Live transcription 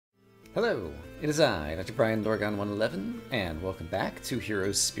Hello, it is I, Dr. Brian Lorgon 111, and welcome back to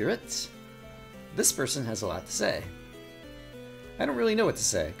Heroes Spirit. This person has a lot to say. I don't really know what to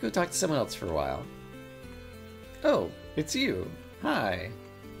say. Go talk to someone else for a while. Oh, it's you. Hi.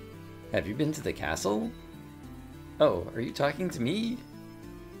 Have you been to the castle? Oh, are you talking to me?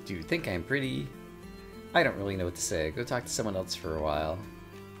 Do you think I'm pretty? I don't really know what to say. Go talk to someone else for a while.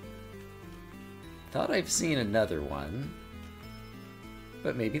 Thought I've seen another one.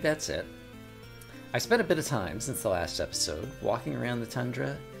 But maybe that's it. I spent a bit of time since the last episode walking around the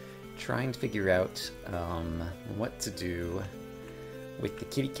tundra, trying to figure out what to do with the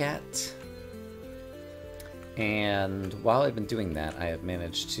kitty cat. And while I've been doing that, I have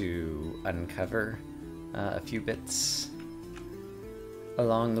managed to uncover a few bits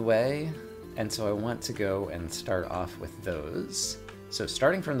along the way, and so I want to go and start off with those. So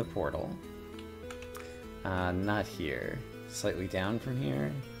starting from the portal, not here. Slightly down from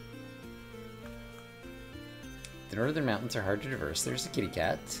here. The northern mountains are hard to traverse. There's a kitty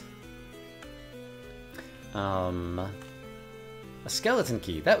cat. A skeleton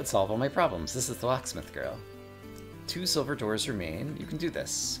key. That would solve all my problems. This is the locksmith girl. 2 silver doors remain. You can do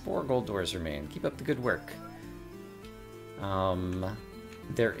this. 4 gold doors remain. Keep up the good work.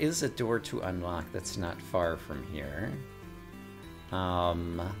 There is a door to unlock that's not far from here.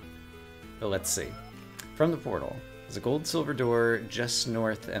 But let's see. From the portal. There's a gold silver door just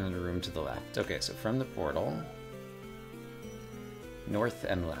north and a room to the left. Okay, so from the portal, north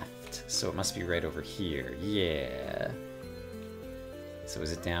and left. So it must be right over here. Yeah. So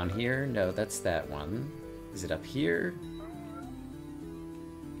is it down here? No, that's that one. Is it up here?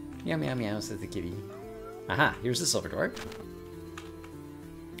 Meow, meow, meow, says the kitty. Aha, here's the silver door.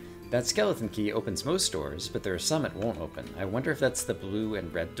 That skeleton key opens most doors, but there are some it won't open. I wonder if that's the blue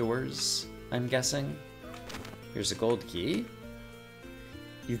and red doors, I'm guessing. Here's a gold key.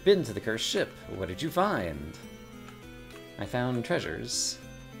 You've been to the cursed ship. What did you find? I found treasures.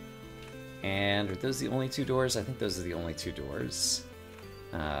 And are those the only 2 doors? I think those are the only 2 doors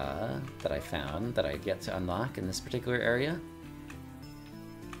that I found that I get to unlock in this particular area.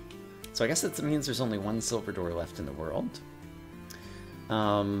 So I guess that means there's only 1 silver door left in the world.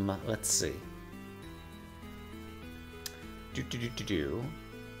 Let's see.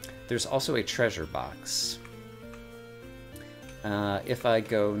 There's also a treasure box. If I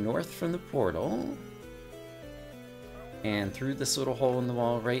go north from the portal, and through this little hole in the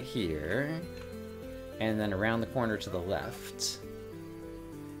wall right here, and then around the corner to the left,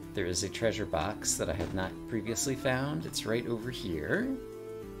 there is a treasure box that I have not previously found. It's right over here.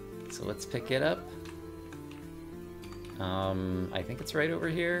 So let's pick it up. I think it's right over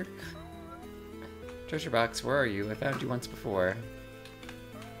here. Treasure box, where are you? I found you once before.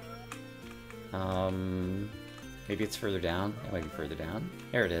 Maybe it's further down. It might be further down.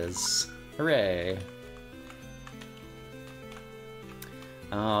 There it is. Hooray!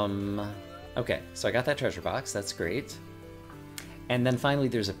 Okay, so I got that treasure box. That's great. And then finally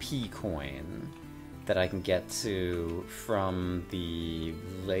there's a P coin that I can get to from the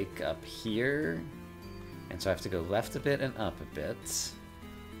lake up here. And so I have to go left a bit and up a bit.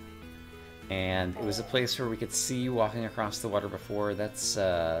 And it was a place where we could see walking across the water before. That's,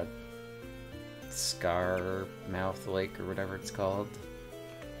 Scarmouth Lake or whatever it's called.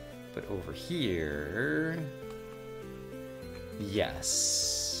 But over here...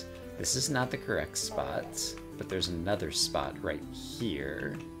 Yes. This is not the correct spot, but there's another spot right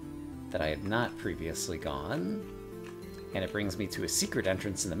here that I had not previously gone. And it brings me to a secret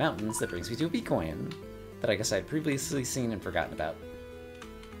entrance in the mountains that brings me to a B-coin that I guess I had previously seen and forgotten about.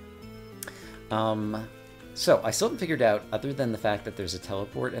 So I still haven't figured out, other than the fact that there's a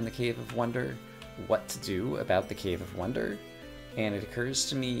teleport in the Cave of Wonder, what to do about the Cave of Wonder, and it occurs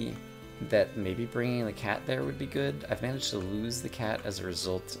to me that maybe bringing the cat there would be good. I've managed to lose the cat as a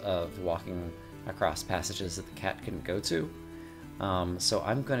result of walking across passages that the cat couldn't go to. So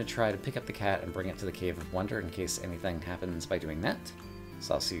I'm going to try to pick up the cat and bring it to the Cave of Wonder in case anything happens by doing that.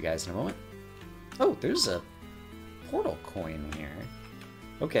 So I'll see you guys in a moment. Oh, there's a portal coin here.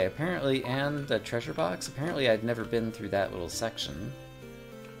 Okay, apparently, and a treasure box. Apparently I'd never been through that little section,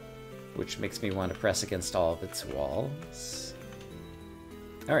 which makes me want to press against all of its walls.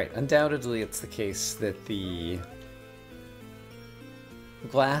 Alright, undoubtedly it's the case that the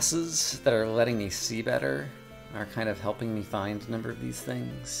glasses that are letting me see better are kind of helping me find a number of these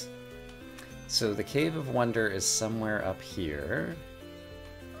things. So the Cave of Wonder is somewhere up here.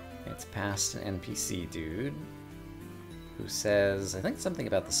 It's past an NPC dude who says, I think something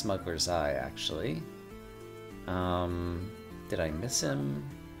about the Smuggler's Eye, actually. Did I miss him?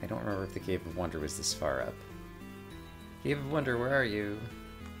 I don't remember if the Cave of Wonder was this far up. Cave of Wonder, where are you?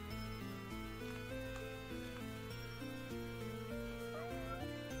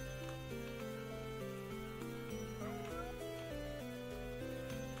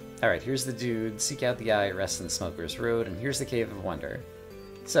 Alright, here's the dude. Seek out the eye, rest in the Smuggler's Road, and here's the Cave of Wonder.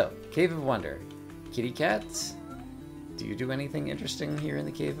 So, Cave of Wonder. Kitty cat? Do you do anything interesting here in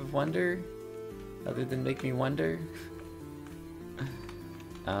the Cave of Wonder? Other than make me wonder?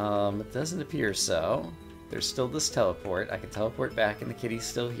 It doesn't appear so. There's still this teleport. I can teleport back and the kitty's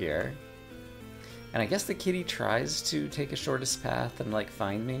still here. And I guess the kitty tries to take a shortest path and, like,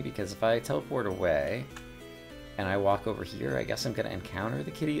 find me, because if I teleport away and I walk over here, I guess I'm gonna encounter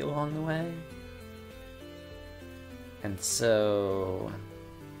the kitty along the way. And so...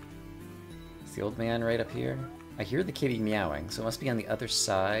 is the old man right up here? I hear the kitty meowing, so it must be on the other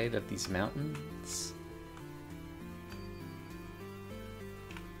side of these mountains.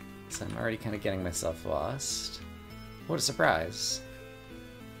 So I'm already kind of getting myself lost. What a surprise.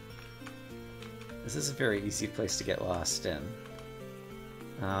 This is a very easy place to get lost in.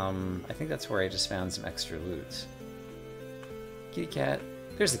 I think that's where I just found some extra loot. Kitty cat.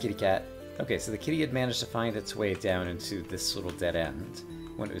 There's the kitty cat. Okay, so the kitty had managed to find its way down into this little dead end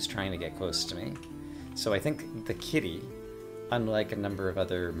when it was trying to get close to me. So I think the kitty, unlike a number of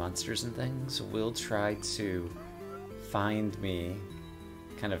other monsters and things, will try to find me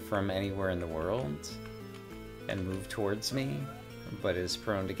kind of from anywhere in the world and move towards me, but is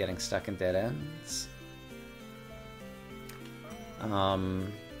prone to getting stuck in dead ends.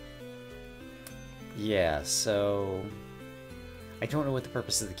 Yeah, so I don't know what the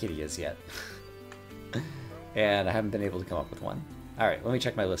purpose of the kitty is yet. And I haven't been able to come up with one. Alright, let me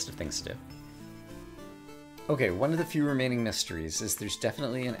check my list of things to do. Okay, one of the few remaining mysteries is there's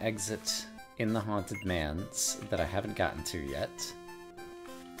definitely an exit in the Haunted Manse that I haven't gotten to yet.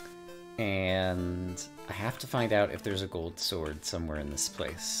 And I have to find out if there's a gold sword somewhere in this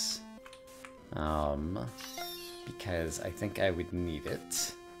place. Because I think I would need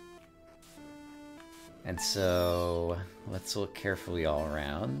it. And so, let's look carefully all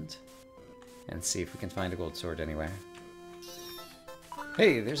around and see if we can find a gold sword anywhere.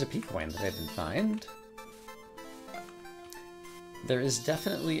 Hey, there's a pea coin that I didn't find. There is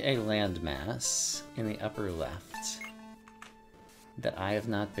definitely a landmass in the upper left that I have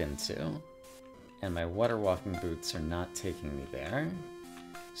not been to, and my water walking boots are not taking me there.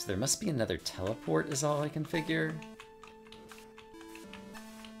 So there must be another teleport is all I can figure.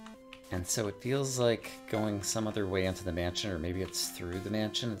 And so it feels like going some other way into the mansion, or maybe it's through the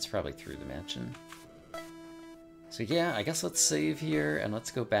mansion. It's probably through the mansion. So yeah, I guess let's save here and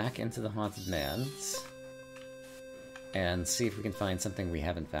let's go back into the Haunted Manse and see if we can find something we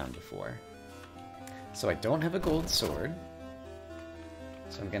haven't found before. So I don't have a gold sword,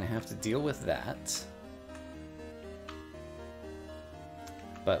 so I'm gonna have to deal with that.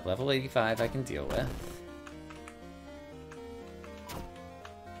 But level 85 I can deal with.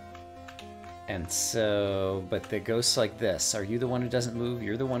 And so, but the ghosts like this, are you the one who doesn't move?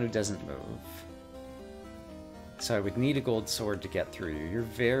 You're the one who doesn't move. So I would need a gold sword to get through you. You're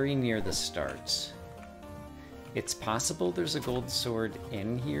very near the start. It's possible there's a gold sword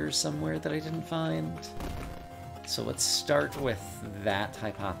in here somewhere that I didn't find. So let's start with that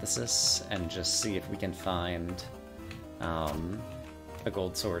hypothesis and just see if we can find a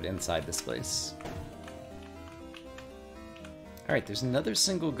gold sword inside this place. Alright, there's another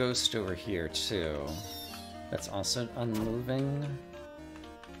single ghost over here too. That's also unmoving.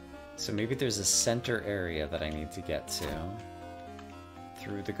 So maybe there's a center area that I need to get to.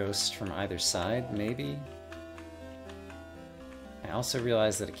 Through the ghosts from either side, maybe? I also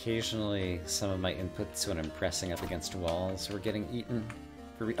realize that occasionally some of my inputs when I'm pressing up against walls were getting eaten.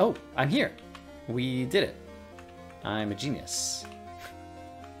 Oh, I'm here! We did it. I'm a genius.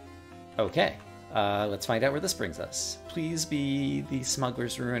 Okay, let's find out where this brings us. Please be the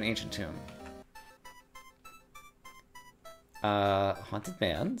Smuggler's Ruin Ancient Tomb. Haunted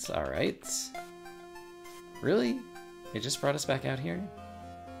Manse, alright. Really? It just brought us back out here?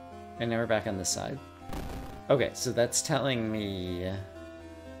 And now we're back on this side. Okay, so that's telling me...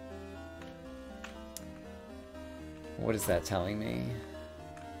 What is that telling me?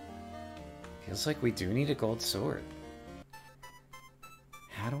 Feels like we do need a gold sword.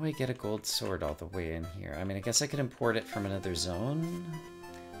 How do I get a gold sword all the way in here? I mean, I guess I could import it from another zone.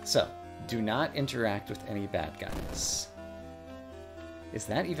 So, do not interact with any bad guys. Is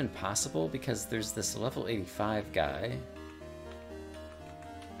that even possible? Because there's this level 85 guy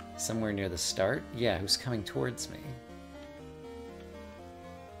somewhere near the start? Yeah, who's coming towards me.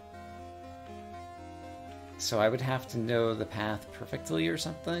 So I would have to know the path perfectly or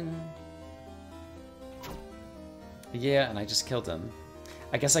something? Yeah, and I just killed him.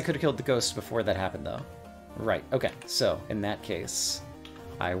 I guess I could have killed the ghost before that happened, though. Right, okay. So, in that case,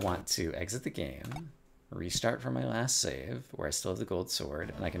 I want to exit the game. restart from my last save, where I still have the gold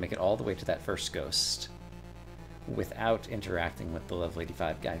sword, and I can make it all the way to that first ghost without interacting with the level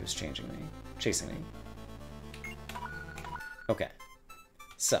 85 guy who's chasing me. Okay,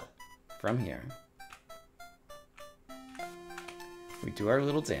 so from here, we do our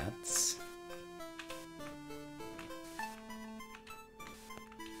little dance.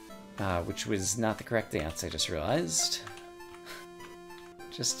 Which was not the correct dance, I just realized.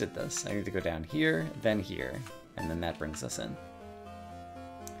 Just did this. I need to go down here, then here, and then that brings us in.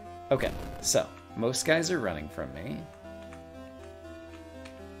 Okay, so most guys are running from me.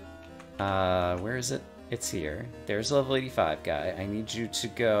 Where is it? It's here. There's a level 85 guy. I need you to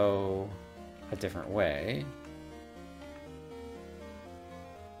go a different way.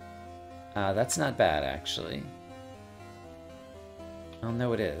 That's not bad, actually. Oh,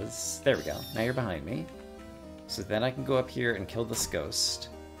 no, it is. There we go. Now you're behind me. So then I can go up here and kill this ghost.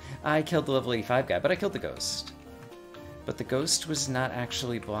 I killed the level 85 guy, but I killed the ghost. But the ghost was not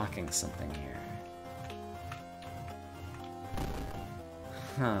actually blocking something here.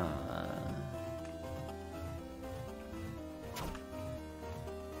 Huh.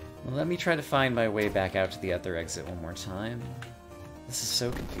 Well, let me try to find my way back out to the other exit one more time. This is so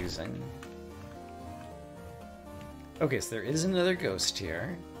confusing. Okay, so there is another ghost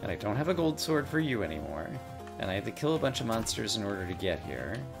here, and I don't have a gold sword for you anymore. And I had to kill a bunch of monsters in order to get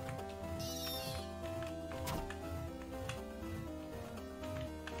here.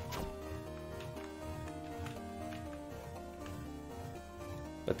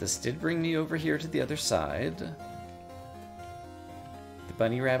 But this did bring me over here to the other side. The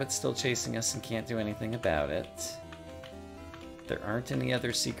bunny rabbit's still chasing us and can't do anything about it. There aren't any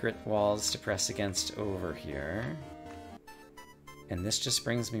other secret walls to press against over here. And this just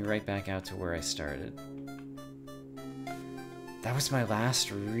brings me right back out to where I started. That was my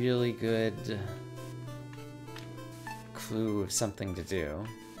last really good clue of something to do.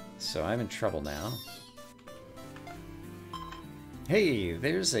 So I'm in trouble now. Hey,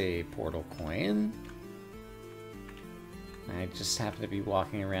 there's a portal coin. I just happened to be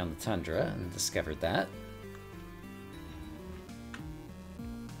walking around the tundra and discovered that.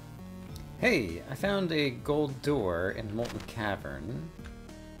 Hey, I found a gold door in Molten Cavern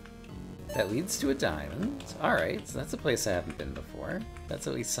that leads to a diamond. Alright, so that's a place I haven't been before. That's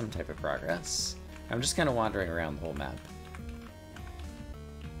at least some type of progress. I'm just kind of wandering around the whole map.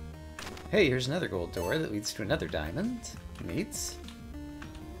 Hey, here's another gold door that leads to another diamond. Neat.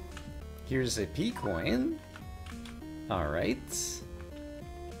 Here's a P coin. Alright.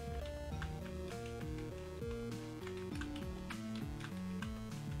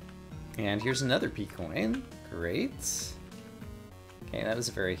 And here's another P coin. Great. Okay, that was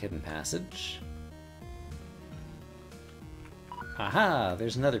a very hidden passage. Aha!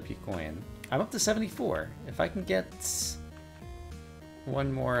 There's another P coin. I'm up to 74. If I can get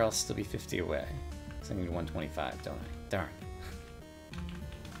one more, I'll still be 50 away. So I need 125, don't I? Darn.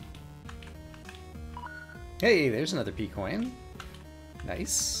 Hey, there's another P coin.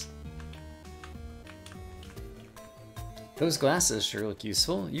 Nice. Those glasses sure look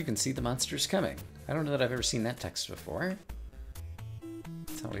useful. You can see the monsters coming. I don't know that I've ever seen that text before.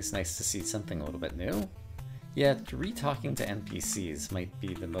 It's always nice to see something a little bit new. Yet, re-talking to NPCs might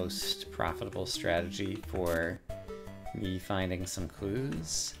be the most profitable strategy for me finding some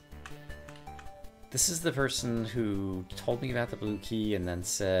clues. This is the person who told me about the blue key and then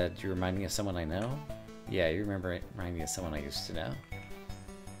said, "You remind me of someone I know?" Yeah, you remind me of someone I used to know.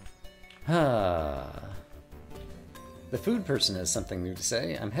 The food person has something new to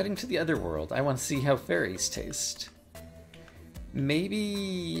say. I'm heading to the other world. I want to see how fairies taste.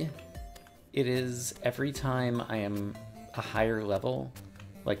 Maybe it is every time I am a higher level,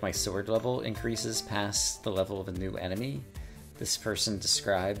 like my sword level increases past the level of a new enemy, this person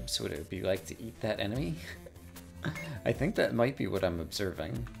describes what it would be like to eat that enemy. I think that might be what I'm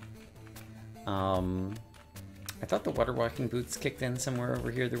observing. I thought the water walking boots kicked in somewhere over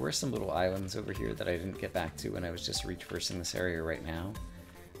here. There were some little islands over here that I didn't get back to when I was just retraversing this area right now.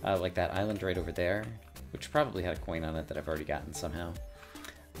 Like that island right over there, which probably had a coin on it that I've already gotten somehow.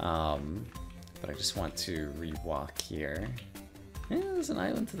 But I just want to re-walk here. Yeah, there's an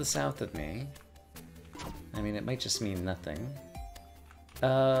island to the south of me. I mean, it might just mean nothing.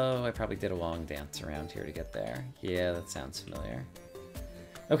 Oh, I probably did a long dance around here to get there. Yeah, that sounds familiar.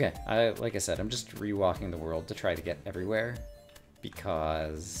 Okay, like I said, I'm just re-walking the world to try to get everywhere,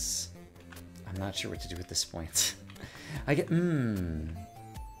 because I'm not sure what to do at this point. I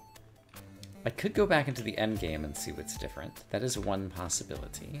could go back into the end game and see what's different. That is one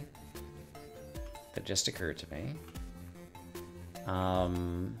possibility that just occurred to me.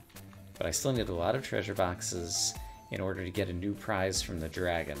 But I still need a lot of treasure boxes in order to get a new prize from the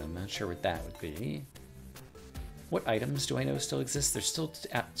dragon. I'm not sure what that would be. What items do I know still exist? There's still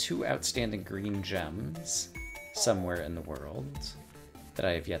 2 outstanding green gems somewhere in the world that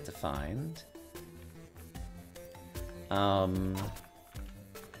I have yet to find.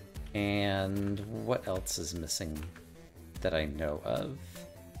 And what else is missing that I know of?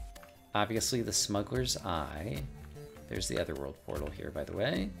 Obviously the Smuggler's Eye. There's the Otherworld portal here, by the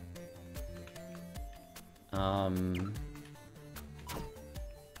way.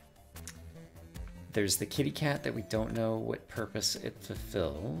 There's the kitty cat that we don't know what purpose it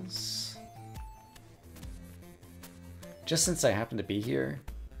fulfills. Just since I happen to be here,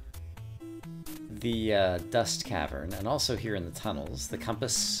 the Dust Cavern, and also here in the tunnels, the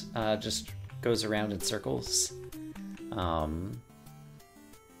compass just goes around in circles to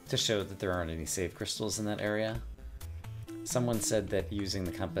show that there aren't any save crystals in that area. Someone said that using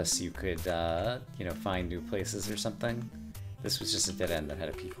the compass you could, you know, find new places or something. This was just a dead end that had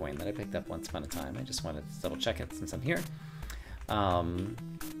a P coin that I picked up once upon a time. I just wanted to double check it since I'm here. But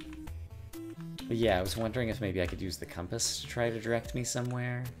yeah, I was wondering if maybe I could use the compass to try to direct me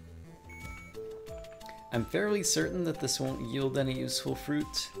somewhere. I'm fairly certain that this won't yield any useful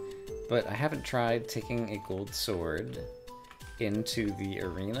fruit, but I haven't tried taking a gold sword into the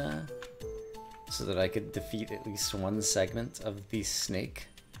arena so that I could defeat at least one segment of the snake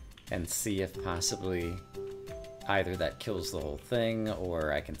and see if possibly either that kills the whole thing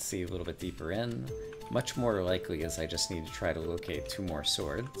or I can see a little bit deeper in. Much more likely is I just need to try to locate 2 more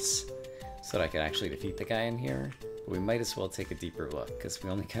swords so that I can actually defeat the guy in here. But we might as well take a deeper look because we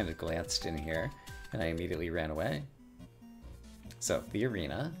only kind of glanced in here and I immediately ran away. So, the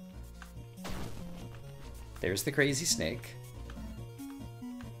arena. There's the crazy snake.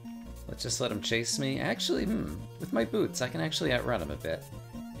 Let's just let him chase me. Actually, with my boots, I can actually outrun him a bit.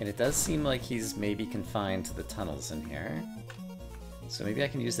 And it does seem like he's maybe confined to the tunnels in here. So maybe I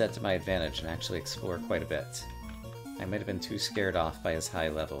can use that to my advantage and actually explore quite a bit. I might have been too scared off by his high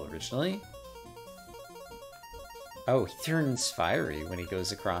level originally. Oh, he turns fiery when he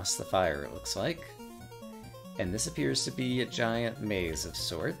goes across the fire, it looks like. And this appears to be a giant maze of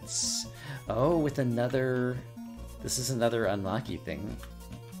sorts. Oh, with another... This is another unlocky thing.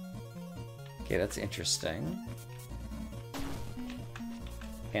 Okay, that's interesting.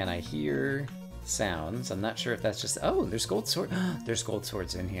 And I hear sounds. I'm not sure if that's just... Oh, there's gold sword. There's gold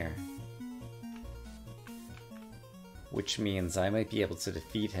swords in here. Which means I might be able to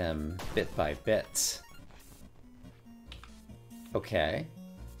defeat him bit by bit. Okay.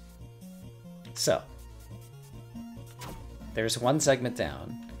 So. There's one segment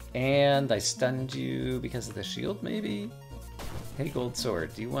down. And I stunned you because of the shield, maybe? Hey, gold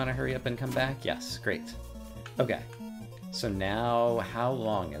sword, do you want to hurry up and come back? Yes, great. Okay. So now, how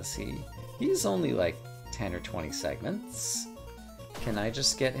long is he? He's only like 10 or 20 segments. Can I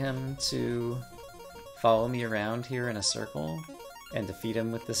just get him to follow me around here in a circle and defeat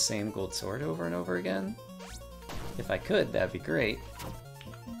him with the same gold sword over and over again? If I could, that'd be great.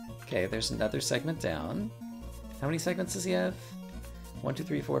 Okay, there's another segment down. How many segments does he have? 1, 2,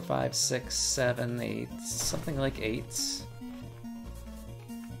 3, 4, 5, 6, 7, 8, something like 8.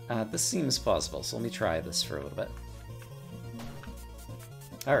 This seems plausible, so let me try this for a little bit.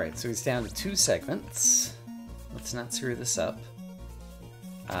 Alright, so he's down to 2 segments. Let's not screw this up.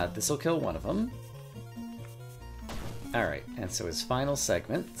 This'll kill one of them. Alright, and so his final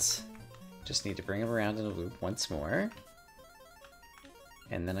segment. Just need to bring him around in a loop once more.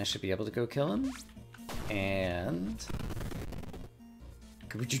 And then I should be able to go kill him. And...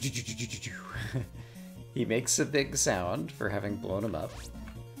 he makes a big sound for having blown him up.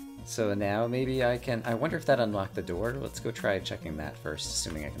 So now maybe I can... I wonder if that unlocked the door. Let's go try checking that first,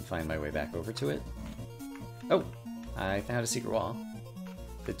 assuming I can find my way back over to it. Oh! I found a secret wall.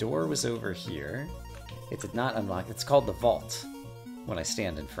 The door was over here. It did not unlock. It's called the vault when I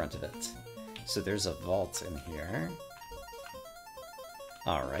stand in front of it. So there's a vault in here.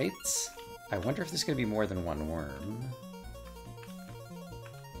 Alright. I wonder if there's going to be more than one worm.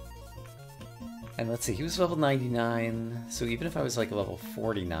 And let's see, he was level 99, so even if I was like level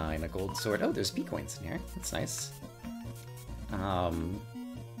 49, a gold sword... Oh, there's P-coins in here. That's nice.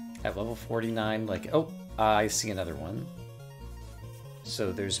 At level 49, like... Oh, I see another one.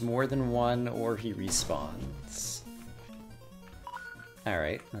 So there's more than one, or he respawns.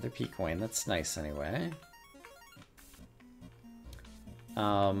 Alright, another P-coin. That's nice anyway.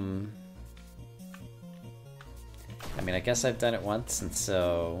 I mean, I guess I've done it once, and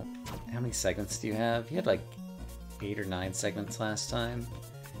so... How many segments do you have? You had like 8 or 9 segments last time.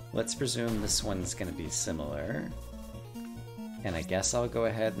 Let's presume this one's gonna be similar. And I guess I'll go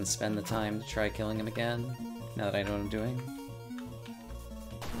ahead and spend the time to try killing him again, now that I know what I'm doing.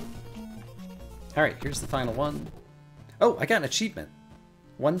 Alright, here's the final one. Oh, I got an achievement.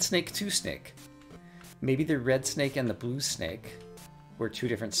 1 snake, 2 snake. Maybe the red snake and the blue snake were 2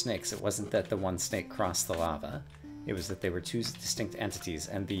 different snakes. It wasn't that the one snake crossed the lava. It was that they were 2 distinct entities,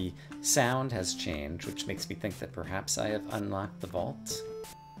 and the sound has changed, which makes me think that perhaps I have unlocked the vault.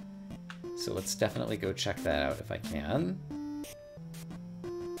 So let's definitely go check that out if I can.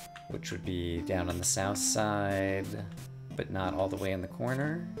 Which would be down on the south side, but not all the way in the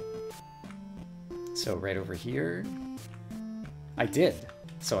corner. So right over here. I did.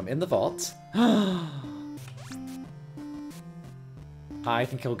 So I'm in the vault. I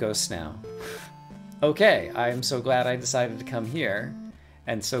can kill ghosts now. Okay, I'm so glad I decided to come here,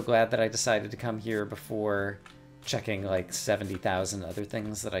 and so glad that I decided to come here before checking like 70,000 other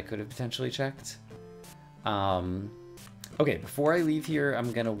things that I could have potentially checked. Okay, before I leave here,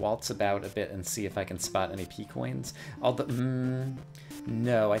 I'm gonna waltz about a bit and see if I can spot any P-coins. Although,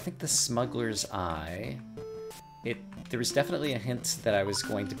 no, I think the Smuggler's Eye... There was definitely a hint that I was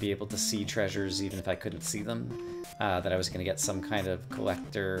going to be able to see treasures even if I couldn't see them. That I was going to get some kind of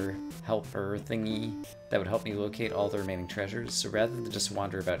collector, helper thingy that would help me locate all the remaining treasures. So rather than just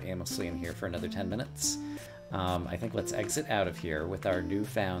wander about aimlessly in here for another 10 minutes, I think let's exit out of here with our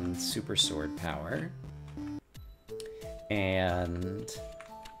newfound super sword power. And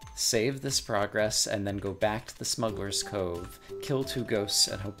save this progress, and then go back to the Smuggler's Cove, kill 2 ghosts,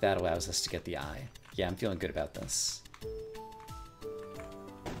 and hope that allows us to get the eye. Yeah, I'm feeling good about this.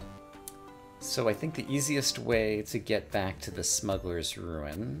 So I think the easiest way to get back to the Smuggler's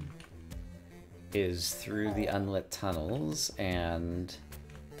Ruin is through the unlit tunnels, and...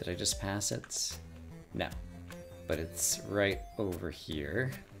 did I just pass it? No. But it's right over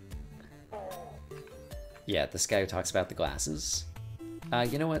here. Yeah, this guy who talks about the glasses.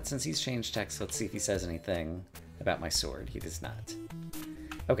 You know what? Since he's changed text, let's see if he says anything about my sword. He does not.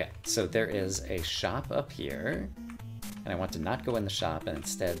 Okay, so there is a shop up here, and I want to not go in the shop and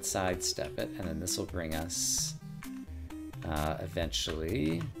instead sidestep it, and then this will bring us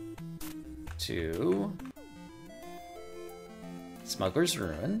eventually to Smuggler's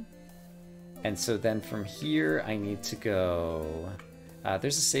Ruin. And so then from here I need to go...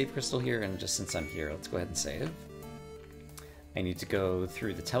 there's a save crystal here, and just since I'm here, let's go ahead and save. I need to go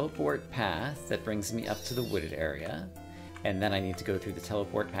through the teleport path that brings me up to the wooded area. And then I need to go through the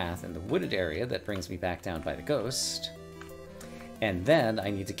teleport path in the wooded area that brings me back down by the ghost. And then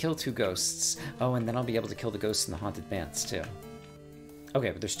I need to kill 2 ghosts. Oh, and then I'll be able to kill the ghosts in the Haunted Manse, too. Okay,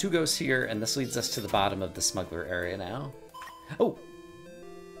 but there's 2 ghosts here, and this leads us to the bottom of the smuggler area now. Oh!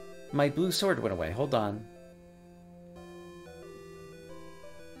 My blue sword went away. Hold on.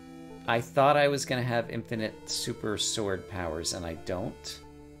 I thought I was going to have infinite super sword powers, and I don't.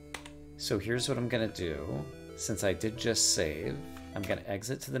 So here's what I'm going to do. Since I did just save, I'm going to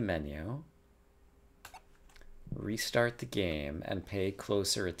exit to the menu, restart the game, and pay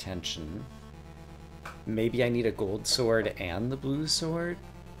closer attention. Maybe I need a gold sword and the blue sword?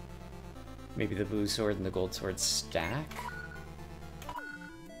 Maybe the blue sword and the gold sword stack?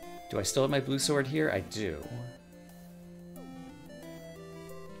 Do I still have my blue sword here? I do.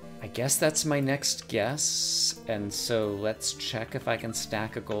 I guess that's my next guess, and so let's check if I can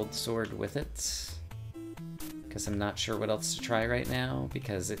stack a gold sword with it. Because I'm not sure what else to try right now,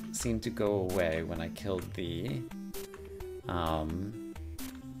 because it seemed to go away when I killed the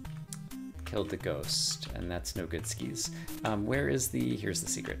ghost, and that's no good skis. Where is the... here's the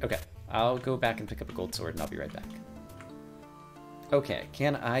secret. Okay, I'll go back and pick up a gold sword, and I'll be right back. Okay,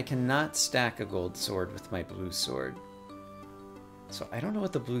 I cannot stack a gold sword with my blue sword. So I don't know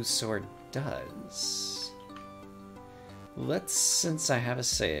what the blue sword does. Since I have a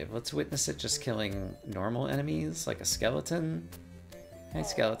save, let's witness it just killing normal enemies, like a skeleton. Hey,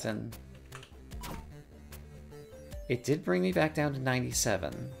 skeleton. It did bring me back down to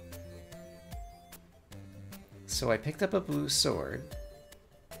 97. So I picked up a blue sword.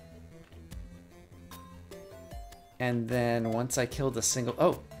 And then once I killed a single...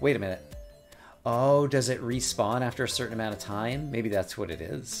 oh, wait a minute. Oh, does it respawn after a certain amount of time? Maybe that's what it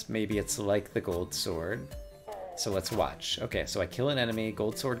is. Maybe it's like the gold sword. So let's watch. Okay, so I kill an enemy,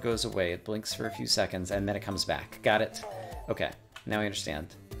 gold sword goes away, it blinks for a few seconds, and then it comes back. Got it. Okay, now I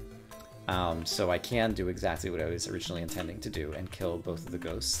understand. So I can do exactly what I was originally intending to do and kill both of the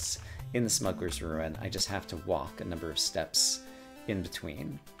ghosts in the Smuggler's Ruin. I just have to walk a number of steps in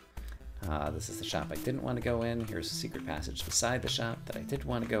between. This is the shop I didn't want to go in. Here's a secret passage beside the shop that I did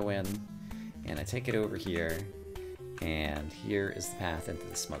want to go in. And I take it over here. And here is the path into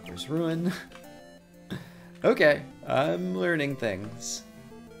the Smuggler's Ruin. Okay, I'm learning things.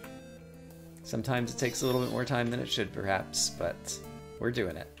 Sometimes it takes a little bit more time than it should, perhaps, but we're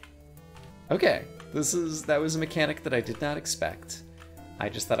doing it. Okay, that was a mechanic that I did not expect. I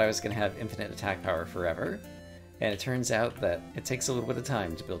just thought I was going to have infinite attack power forever, and it turns out that it takes a little bit of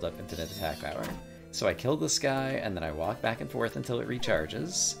time to build up infinite attack power. So I kill this guy, and then I walk back and forth until it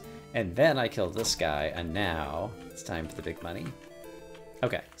recharges, and then I kill this guy, and now it's time for the big money.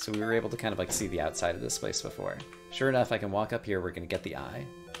 Okay, so we were able to kind of like see the outside of this place before. Sure enough, I can walk up here, we're going to get the eye.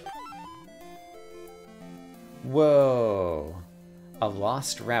 Whoa! A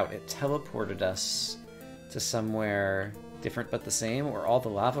lost route. It teleported us to somewhere different but the same, or all the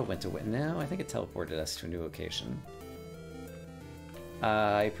lava went away. No, I think it teleported us to a new location.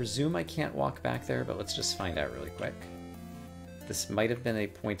 I presume I can't walk back there, but let's just find out really quick. This might have been a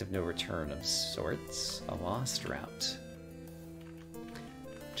point of no return of sorts. A lost route.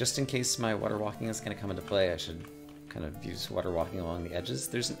 Just in case my water walking is going to come into play, I should kind of use water walking along the edges.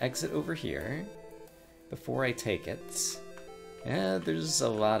 There's an exit over here. Before I take it... Yeah, there's a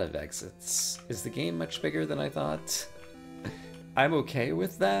lot of exits. Is the game much bigger than I thought? I'm okay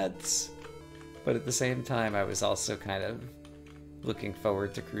with that, but at the same time I was also kind of looking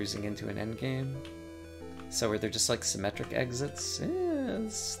forward to cruising into an endgame. So are there just like symmetric exits?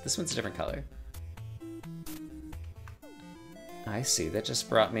 This one's a different color. I see, that just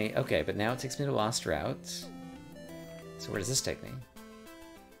brought me... Okay, but now it takes me to Lost Route. So where does this take me?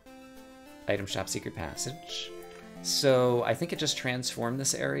 Item Shop Secret Passage. So I think it just transformed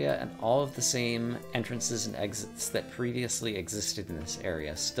this area, and all of the same entrances and exits that previously existed in this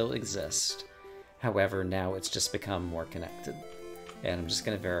area still exist. However, now it's just become more connected. And I'm just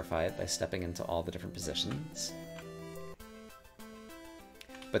going to verify it by stepping into all the different positions.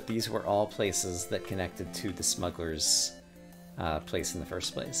 But these were all places that connected to the smuggler's place in the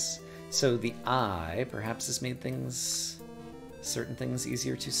first place. So the eye perhaps has made certain things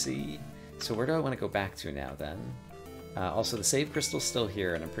easier to see. So where do I want to go back to now then? Also, the save crystal's still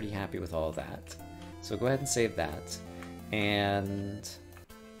here, and I'm pretty happy with all of that. So go ahead and save that. And...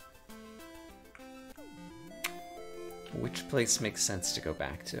 which place makes sense to go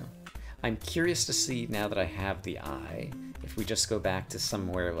back to? I'm curious to see, now that I have the eye, if we just go back to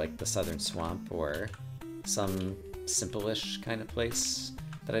somewhere like the Southern Swamp or some simple-ish kind of place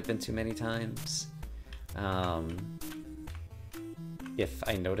that I've been to many times. If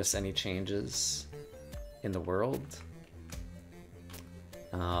I notice any changes in the world.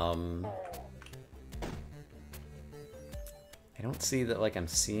 I don't see that like I'm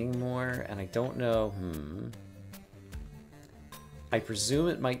seeing more, and I don't know, I presume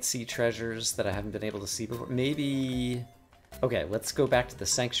it might see treasures that I haven't been able to see before. Maybe... Okay, let's go back to the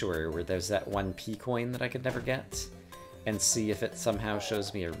Sanctuary where there's that one P-coin that I could never get, and see if it somehow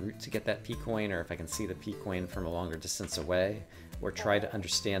shows me a route to get that P-coin, or if I can see the P-coin from a longer distance away, or try to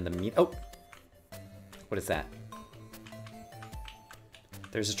understand the Oh! What is that?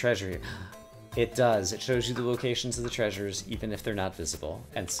 There's a treasure here. It does. It shows you the locations of the treasures, even if they're not visible.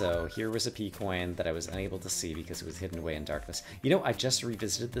 And so here was a P-coin that I was unable to see because it was hidden away in darkness. You know, I just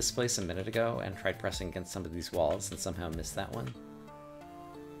revisited this place a minute ago and tried pressing against some of these walls and somehow missed that one.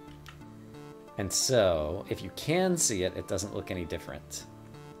 And so, if you can see it, it doesn't look any different.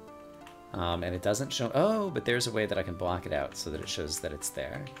 And it doesn't show... Oh, but there's a way that I can block it out so that it shows that it's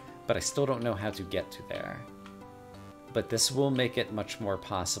there. But I still don't know how to get to there. But this will make it much more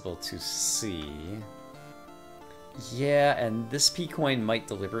possible to see. Yeah, and this P-coin might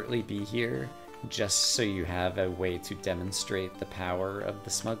deliberately be here, just so you have a way to demonstrate the power of the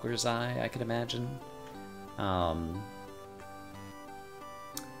Smuggler's Eye, I could imagine.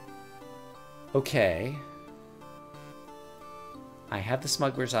 Okay. I have the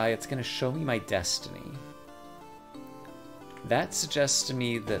Smuggler's Eye. It's going to show me my destiny. That suggests to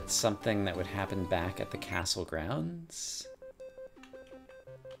me that something that would happen back at the castle grounds.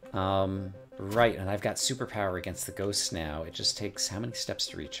 Right, and I've got superpower against the ghosts now. It just takes how many steps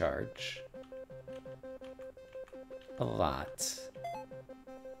to recharge? A lot.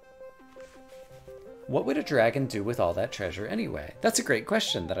 What would a dragon do with all that treasure anyway? That's a great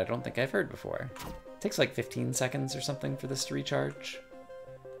question that I don't think I've heard before. It takes like 15 seconds or something for this to recharge.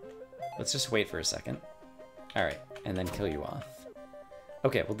 Let's just wait for a second. Alright, and then kill you off.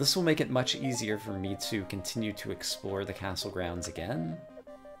 Okay, well this will make it much easier for me to continue to explore the castle grounds again.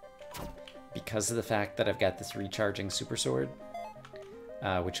 Because of the fact that I've got this recharging super sword.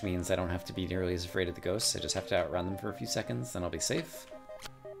 Which means I don't have to be nearly as afraid of the ghosts. I just have to outrun them for a few seconds, then I'll be safe.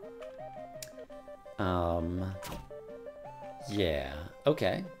 Yeah,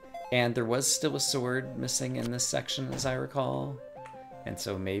 okay. And there was still a sword missing in this section, as I recall. And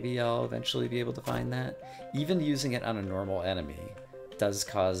so maybe I'll eventually be able to find that. Even using it on a normal enemy does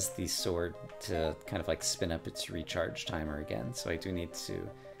cause the sword to kind of like spin up its recharge timer again, so I do need to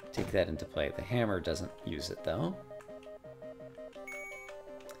take that into play. The hammer doesn't use it though.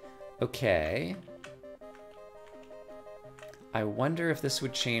 Okay. I wonder if this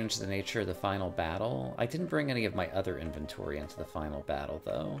would change the nature of the final battle. I didn't bring any of my other inventory into the final battle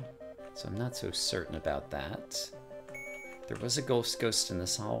though, so I'm not so certain about that. There was a ghost in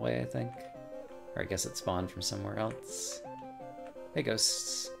this hallway, I think. Or I guess it spawned from somewhere else. Hey,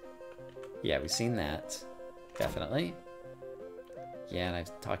 ghosts. Yeah, we've seen that. Definitely. Yeah, and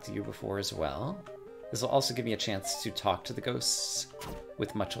I've talked to you before as well. This will also give me a chance to talk to the ghosts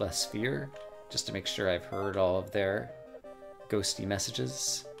with much less fear, just to make sure I've heard all of their ghosty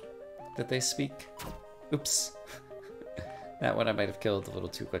messages that they speak. Oops. That one I might have killed a little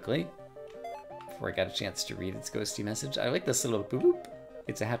too quickly before I got a chance to read its ghosty message. I like this little boop boop.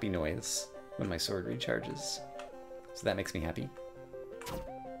 It's a happy noise when my sword recharges. So that makes me happy.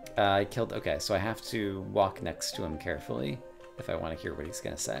 I killed... Okay, so I have to walk next to him carefully if I want to hear what he's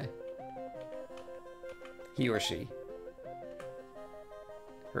going to say. He or she.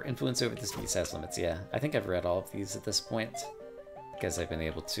 Her influence over this beast has limits, yeah. I think I've read all of these at this point because I've been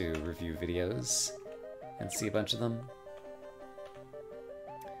able to review videos and see a bunch of them.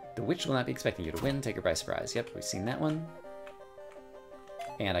 The witch will not be expecting you to win. Take her by surprise. Yep, we've seen that one.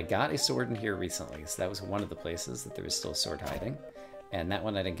 And I got a sword in here recently, so that was one of the places that there was still a sword hiding. And that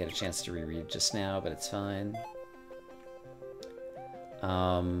one I didn't get a chance to reread just now, but it's fine.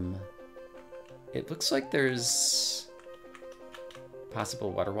 It looks like there's a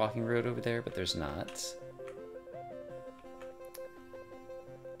possible water walking road over there, but there's not.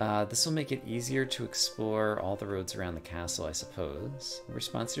 This will make it easier to explore all the roads around the castle, I suppose. We're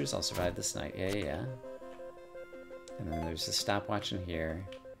sponsors, I'll survive this night. Yeah. And then there's a stopwatch in here,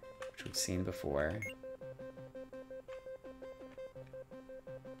 which we've seen before.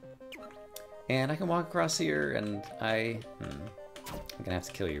 And I can walk across here, and I'm gonna have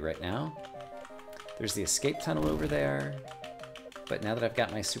to kill you right now. There's the escape tunnel over there, but now that I've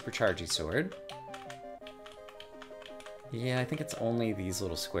got my superchargy sword... Yeah, I think it's only these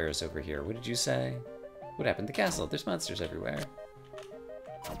little squares over here. What did you say? What happened to the castle? There's monsters everywhere.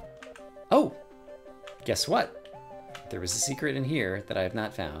 Oh! Guess what? There was a secret in here that I have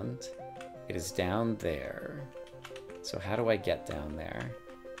not found. It is down there. So how do I get down there?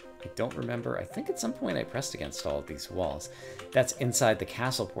 I don't remember. I think at some point I pressed against all of these walls. That's inside the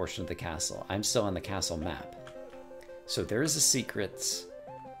castle portion of the castle. I'm still on the castle map. So there is a secret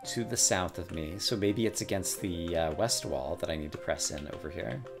to the south of me. So maybe it's against the west wall that I need to press in over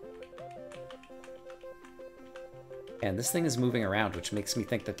here. And this thing is moving around, which makes me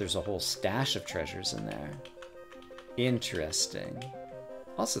think that there's a whole stash of treasures in there. Interesting.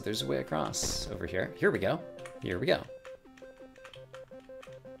 Also, there's a way across over here. Here we go. Here we go.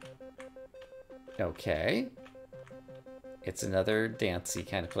 Okay. It's another dancey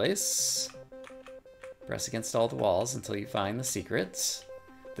kind of place. Press against all the walls until you find the secret.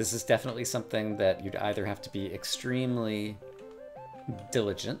 This is definitely something that you'd either have to be extremely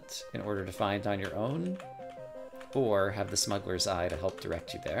diligent in order to find on your own, or have the smuggler's eye to help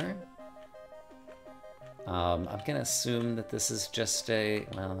direct you there. I'm gonna assume that this is just a...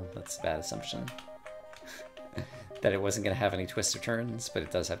 well, that's a bad assumption. That it wasn't gonna have any twists or turns, but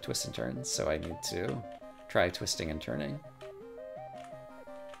it does have twists and turns, so I need to try twisting and turning.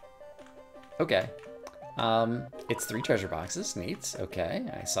 Okay. It's 3 treasure boxes. Neat. Okay,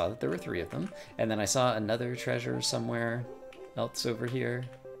 I saw that there were 3 of them. And then I saw another treasure somewhere else over here.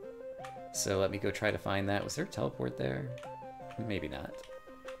 So let me go try to find that. Was there a teleport there? Maybe not.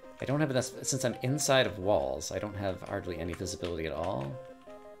 I don't have enough... since I'm inside of walls, I don't have hardly any visibility at all.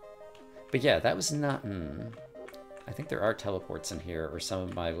 But yeah, that was not... I think there are teleports in here, or some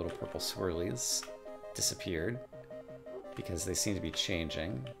of my little purple swirlies disappeared, because they seem to be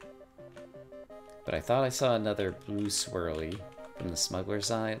changing. But I thought I saw another blue swirly from the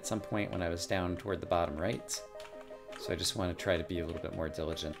smuggler's eye at some point when I was down toward the bottom right. So I just want to try to be a little bit more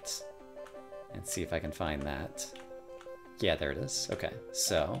diligent and see if I can find that. Yeah, there it is. Okay,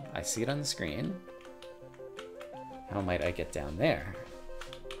 so I see it on the screen. How might I get down there?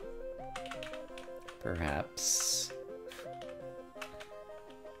 Perhaps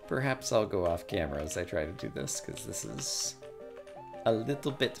I'll go off camera as I try to do this, because this is a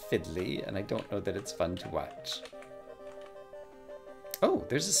little bit fiddly, and I don't know that it's fun to watch. Oh,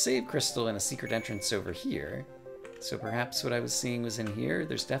 there's a save crystal and a secret entrance over here. So perhaps what I was seeing was in here.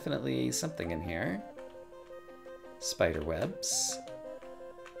 There's definitely something in here. Spider webs.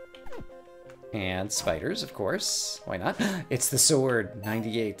 And spiders, of course. Why not? It's the sword,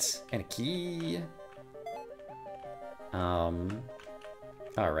 98, and a key.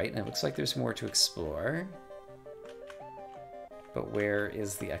 Alright, and it looks like there's more to explore. But where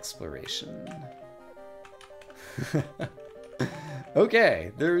is the exploration?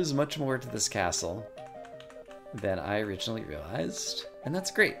 Okay, there is much more to this castle than I originally realized, and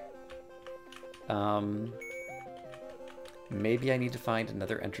that's great. Maybe I need to find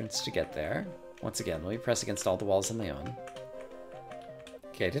another entrance to get there. Once again, let me press against all the walls on my own.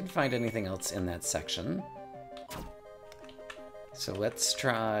 Okay, I didn't find anything else in that section. So let's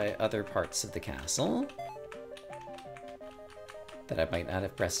try other parts of the castle that I might not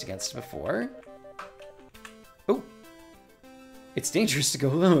have pressed against before. Oh! It's dangerous to go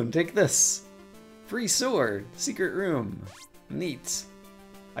alone. Take this. Free sword. Secret room. Neat.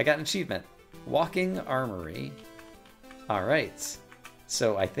 I got an achievement. Walking armory. Alright.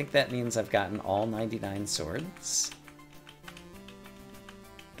 So I think that means I've gotten all 99 swords.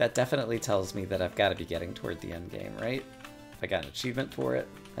 That definitely tells me that I've got to be getting toward the end game, right? If I got an achievement for it,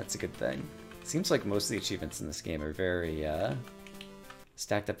 that's a good thing. Seems like most of the achievements in this game are very,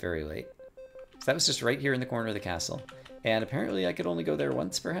 stacked up very late. So that was just right here in the corner of the castle. And apparently I could only go there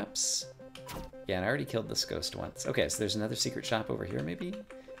once, perhaps? Yeah, and I already killed this ghost once. Okay, so there's another secret shop over here, maybe?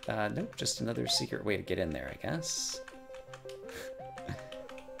 Nope, just another secret way to get in there, I guess.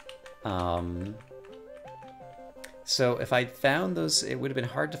 So if I'd found those, it would have been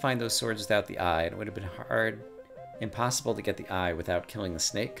hard to find those swords without the eye. It would have been impossible to get the eye without killing the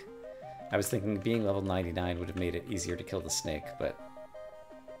snake. I was thinking being level 99 would have made it easier to kill the snake, but...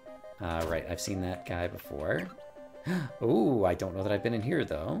 right, I've seen that guy before. Ooh, I don't know that I've been in here,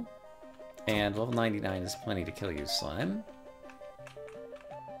 though. And level 99 is plenty to kill you, slime.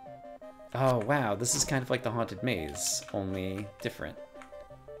 Oh, wow, this is kind of like the Haunted Maze, only different.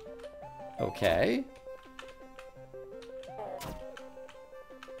 Okay.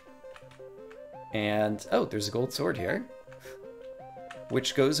 And, oh, there's a gold sword here.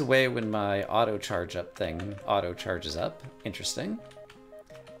 Which goes away when my auto charge up thing auto charges up. Interesting.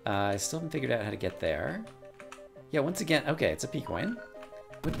 I still haven't figured out how to get there. Yeah, once again, okay, it's a P-coin.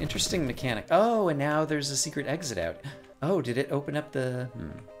 What an interesting mechanic. Oh, and now there's a secret exit out. Oh, did it open up the...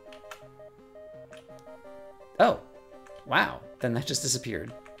 Oh, wow. Then that just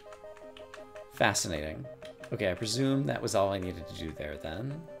disappeared. Fascinating. Okay, I presume that was all I needed to do there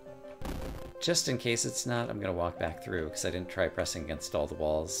then. Just in case it's not, I'm going to walk back through because I didn't try pressing against all the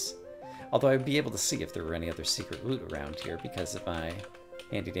walls. Although I'd be able to see if there were any other secret loot around here because of my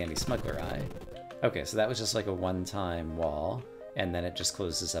handy-dandy smuggler eye. Okay, so that was just like a one-time wall, and then it just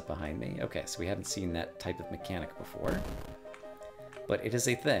closes up behind me. Okay, so we haven't seen that type of mechanic before. But it is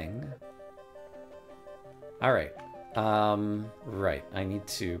a thing. Alright. Right, I need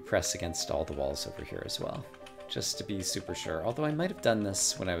to press against all the walls over here as well. Just to be super sure. Although I might have done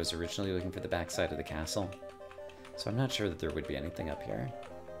this when I was originally looking for the backside of the castle. So I'm not sure that there would be anything up here.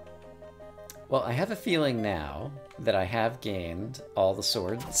 Well, I have a feeling now that I have gained all the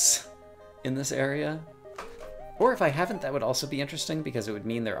swords in this area. Or if I haven't, that would also be interesting because it would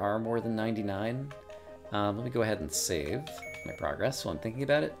mean there are more than 99. Let me go ahead and save my progress while I'm thinking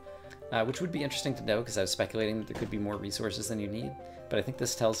about it. Which would be interesting to know because I was speculating that there could be more resources than you need. But I think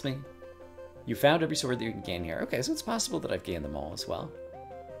this tells me you found every sword that you can gain here. Okay, so it's possible that I've gained them all as well.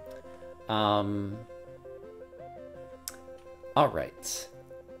 Alright.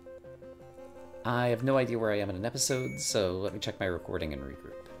 I have no idea where I am in an episode, so let me check my recording and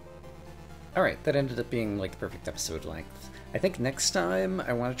regroup. Alright, that ended up being like the perfect episode length. I think next time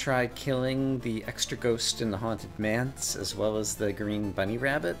I want to try killing the extra ghost in the Haunted Manse, as well as the green bunny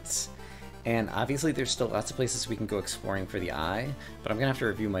rabbits. And obviously there's still lots of places we can go exploring for the eye, but I'm gonna have to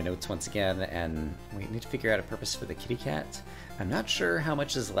review my notes once again, and we need to figure out a purpose for the kitty cat. I'm not sure how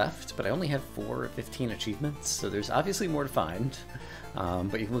much is left, but I only have 4 of 15 achievements, so there's obviously more to find.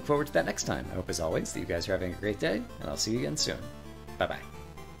 But you can look forward to that next time. I hope, as always, that you guys are having a great day, and I'll see you again soon. Bye-bye.